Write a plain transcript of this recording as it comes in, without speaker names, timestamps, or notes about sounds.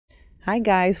Hi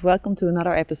guys, welcome to another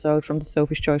episode from the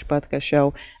Sophie's Choice podcast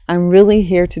show. I'm really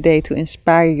here today to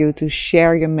inspire you to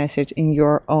share your message in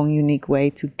your own unique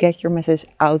way, to get your message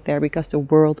out there because the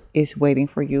world is waiting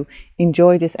for you.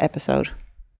 Enjoy this episode.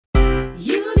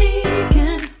 Unique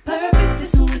and perfect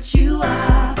is what you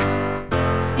are.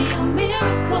 Your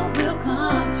miracle will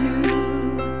come true.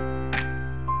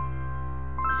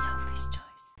 Sophie's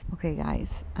Choice. Okay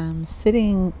guys, I'm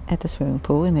sitting at the swimming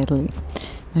pool in Italy.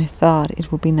 I thought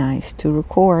it would be nice to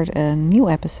record a new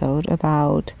episode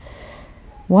about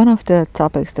one of the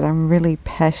topics that I'm really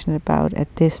passionate about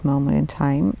at this moment in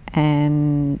time,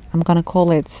 and I'm gonna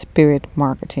call it spirit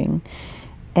marketing.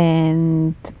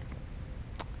 And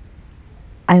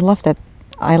I love that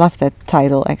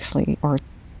title actually, or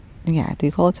yeah, do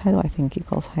you call it title? I think you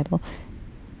call it title,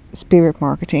 spirit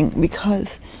marketing,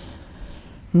 because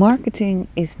marketing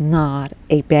is not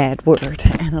a bad word,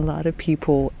 and a lot of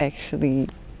people actually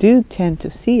do tend to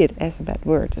see it as a bad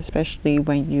word, especially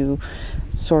when you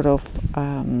sort of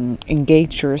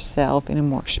engage yourself in a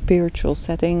more spiritual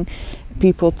setting.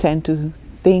 People tend to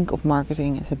think of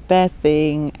marketing as a bad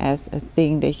thing, as a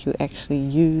thing that you actually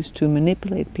use to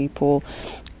manipulate people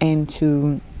and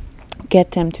to get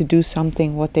them to do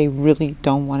something what they really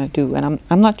don't want to do. And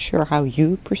I'm not sure how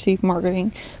you perceive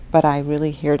marketing, but I really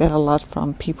hear that a lot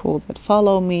from people that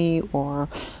follow me or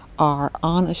are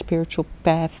on a spiritual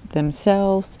path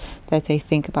themselves, that they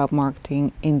think about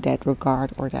marketing in that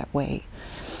regard or that way.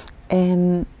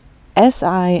 And as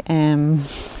I am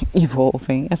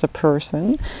evolving as a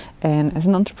person and as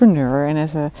an entrepreneur and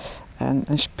as a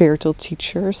spiritual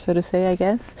teacher, so to say, I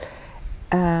guess,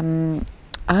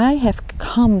 I have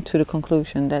come to the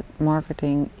conclusion that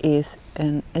marketing is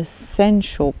an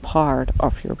essential part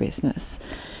of your business.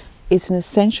 It's an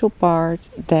essential part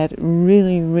that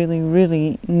really, really,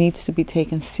 really needs to be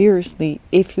taken seriously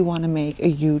if you want to make a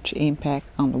huge impact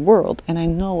on the world. And I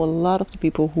know a lot of the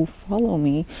people who follow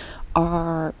me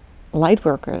are light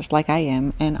workers like I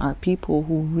am, and are people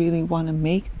who really want to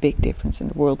make a big difference in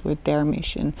the world with their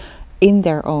mission in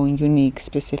their own unique,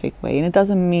 specific way. And it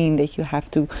doesn't mean that you have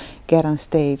to get on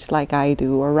stage like I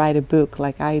do or write a book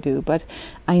like I do, but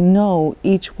I know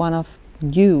each one of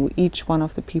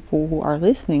the people who are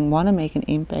listening want to make an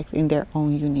impact in their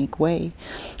own unique way,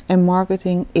 and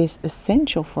marketing is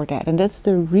essential for that. And that's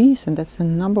the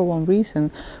number one reason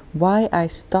why I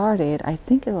started, I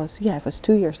think it was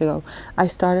 2 years ago, I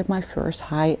started my first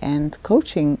high-end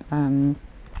coaching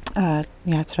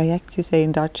traject, you say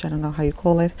in Dutch, I don't know how you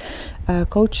call it,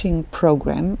 coaching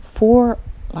program for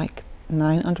like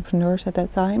 9 entrepreneurs at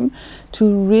that time, to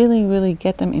really, really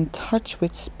get them in touch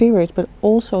with spirit, but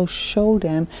also show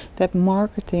them that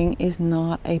marketing is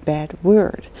not a bad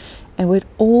word. And with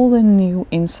all the new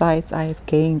insights I have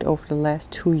gained over the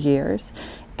last 2 years,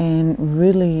 and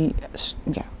really,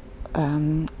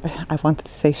 I wanted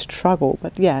to say struggle,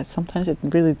 but yeah, sometimes it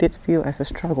really did feel as a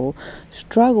struggle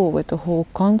with the whole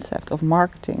concept of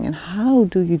marketing. And how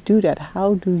do you do that?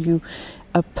 How do you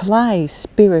apply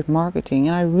spirit marketing?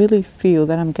 And I really feel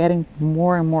that I'm getting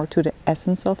more and more to the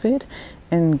essence of it,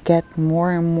 and get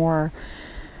more and more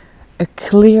a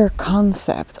clear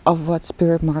concept of what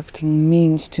spirit marketing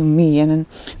means to me. And then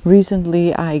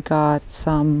recently I got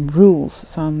some rules,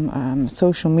 some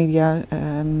social media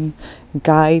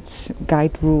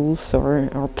guide rules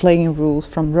or playing rules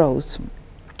from Rose,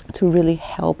 to really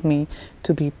help me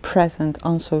to be present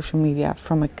on social media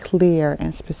from a clear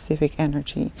and specific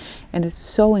energy. And it's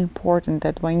so important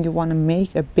that when you want to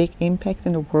make a big impact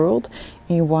in the world,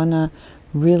 and you want to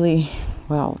really,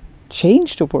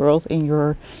 change the world in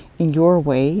your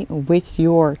way with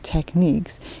your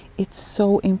techniques, it's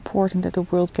so important that the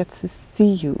world gets to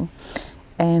see you,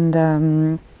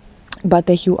 and but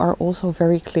that you are also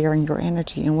very clear in your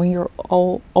energy. And when you're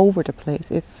all over the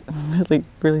place, it's really,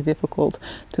 really difficult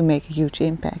to make a huge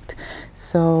impact.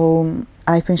 So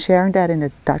I've been sharing that in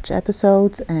the Dutch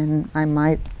episodes, and I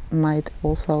might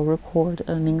also record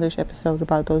an English episode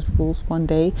about those rules one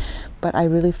day. But I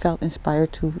really felt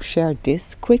inspired to share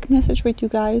this quick message with you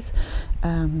guys.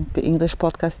 The English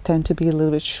podcasts tend to be a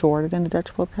little bit shorter than the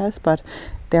Dutch podcast, but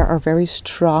there are very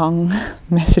strong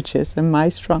messages, and my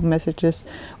strong message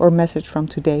from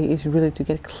today is really to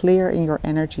get clear in your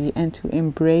energy and to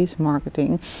embrace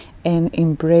marketing, and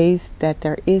embrace that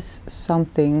there is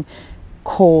something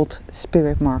called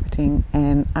spirit marketing,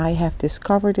 and I have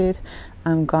discovered it.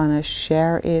 I'm gonna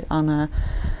share it on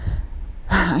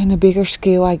in a bigger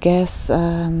scale, I guess.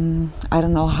 I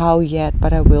don't know how yet,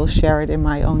 but I will share it in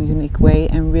my own unique way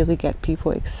and really get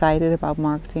people excited about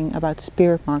marketing, about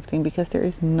spirit marketing, because there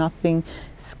is nothing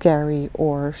scary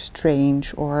or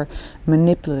strange or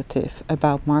manipulative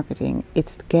about marketing.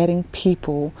 It's getting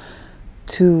people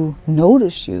to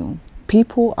notice you.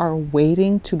 People are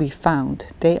waiting to be found.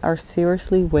 They are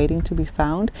seriously waiting to be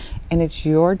found, and it's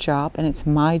your job and it's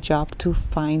my job to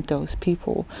find those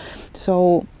people.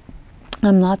 So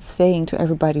I'm not saying to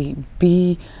everybody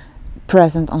be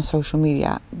present on social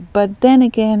media, but then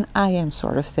again I am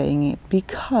sort of saying it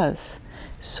because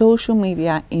social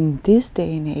media in this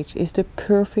day and age is the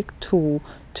perfect tool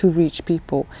to reach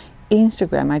people.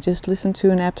 Instagram, I just listened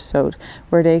to an episode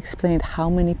where they explained how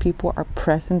many people are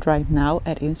present right now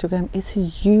at Instagram. It's a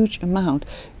huge amount.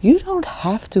 You don't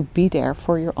have to be there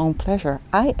for your own pleasure.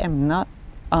 I am not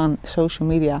on social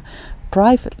media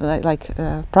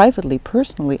privately,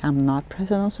 personally, I'm not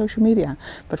present on social media,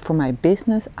 but for my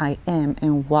business I am.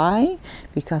 And why?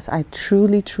 Because I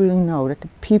truly know that the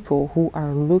people who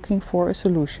are looking for a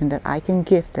solution that I can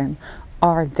give them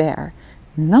are there,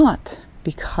 not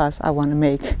because I want to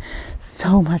make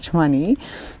so much money.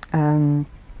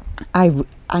 I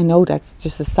know that's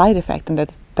just a side effect, and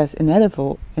that's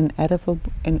inevitable. You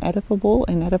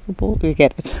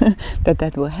get it.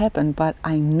 that will happen. But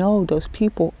I know those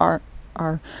people are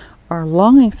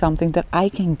longing something that I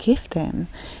can give them,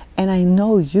 and I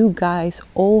know you guys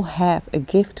all have a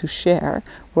gift to share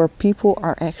where people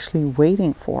are actually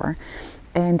waiting for.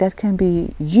 And that can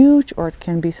be huge or it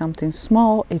can be something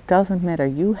small. It doesn't matter.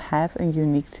 You have a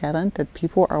unique talent that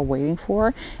people are waiting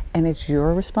for, and it's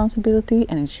your responsibility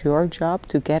and it's your job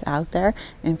to get out there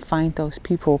and find those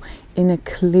people in a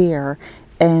clear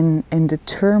and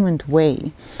determined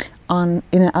way, in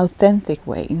an authentic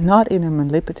way, not in a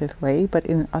manipulative way, but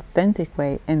in an authentic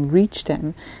way, and reach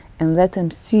them and let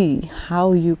them see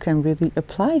how you can really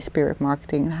apply spirit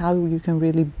marketing and how you can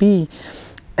really be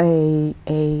a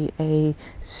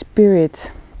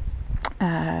spirit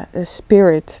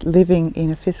living in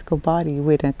a physical body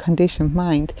with a conditioned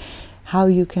mind, how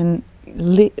you can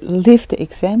live the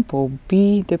example,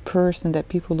 be the person that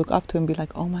people look up to and be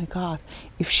like, oh my God,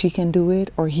 if she can do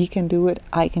it or he can do it,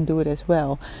 I can do it as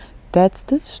well. That's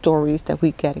the stories that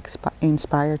we get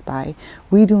inspired by.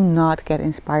 We do not get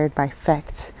inspired by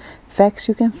facts. Facts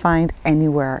you can find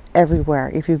anywhere,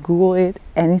 everywhere. If you Google it,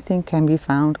 anything can be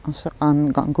found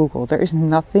on Google. There is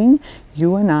nothing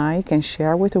you and I can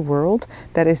share with the world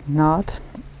that is not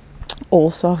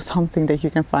also something that you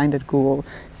can find at Google.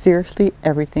 Seriously,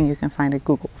 everything you can find at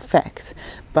Google. Facts.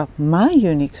 But my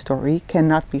unique story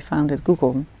cannot be found at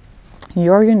Google.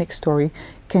 Your unique story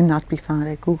cannot be found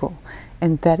at Google.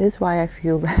 And that is why I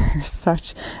feel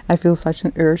that I feel such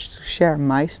an urge to share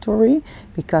my story,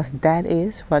 because that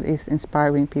is what is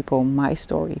inspiring people. My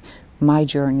story, my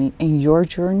journey, and your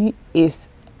journey is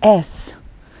as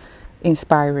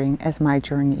inspiring as my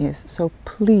journey is. So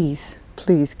please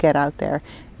get out there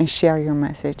and share your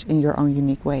message in your own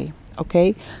unique way.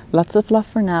 Okay? Lots of love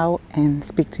for now, and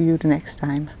speak to you the next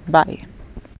time. Bye.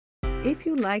 If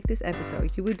you like this episode,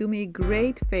 you would do me a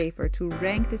great favor to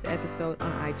rank this episode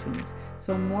on iTunes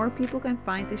so more people can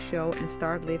find this show and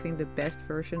start living the best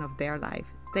version of their life.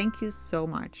 Thank you so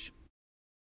much.